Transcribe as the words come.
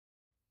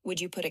Would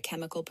you put a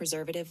chemical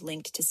preservative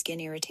linked to skin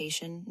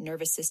irritation,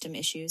 nervous system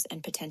issues,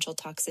 and potential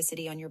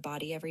toxicity on your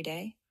body every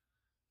day?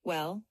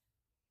 Well,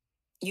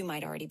 you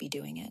might already be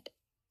doing it.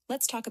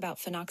 Let's talk about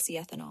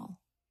phenoxyethanol.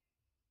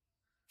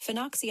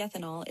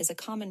 Phenoxyethanol is a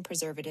common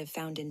preservative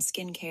found in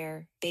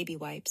skincare, baby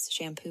wipes,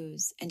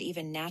 shampoos, and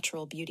even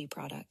natural beauty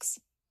products.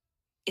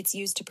 It's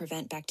used to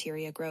prevent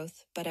bacteria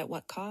growth, but at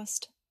what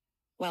cost?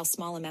 While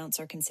small amounts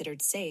are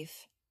considered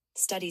safe,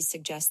 studies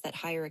suggest that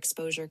higher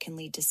exposure can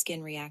lead to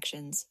skin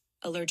reactions,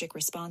 allergic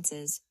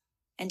responses,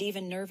 and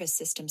even nervous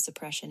system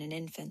suppression in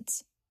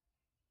infants.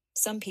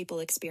 Some people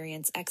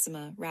experience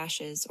eczema,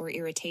 rashes, or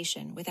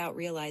irritation without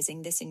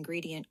realizing this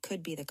ingredient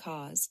could be the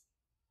cause.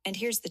 And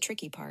here's the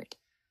tricky part.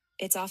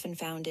 It's often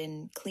found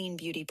in clean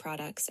beauty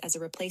products as a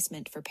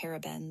replacement for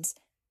parabens.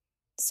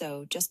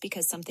 So just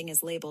because something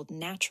is labeled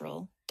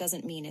natural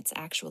doesn't mean it's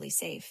actually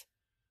safe.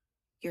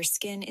 Your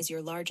skin is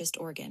your largest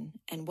organ,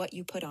 and what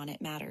you put on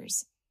it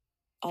matters.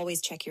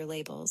 Always check your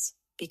labels,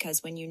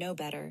 because when you know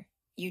better,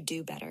 you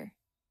do better.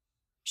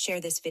 Share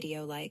this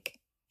video,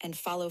 and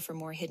follow for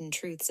more hidden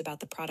truths about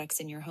the products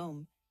in your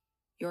home.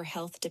 Your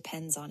health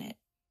depends on it.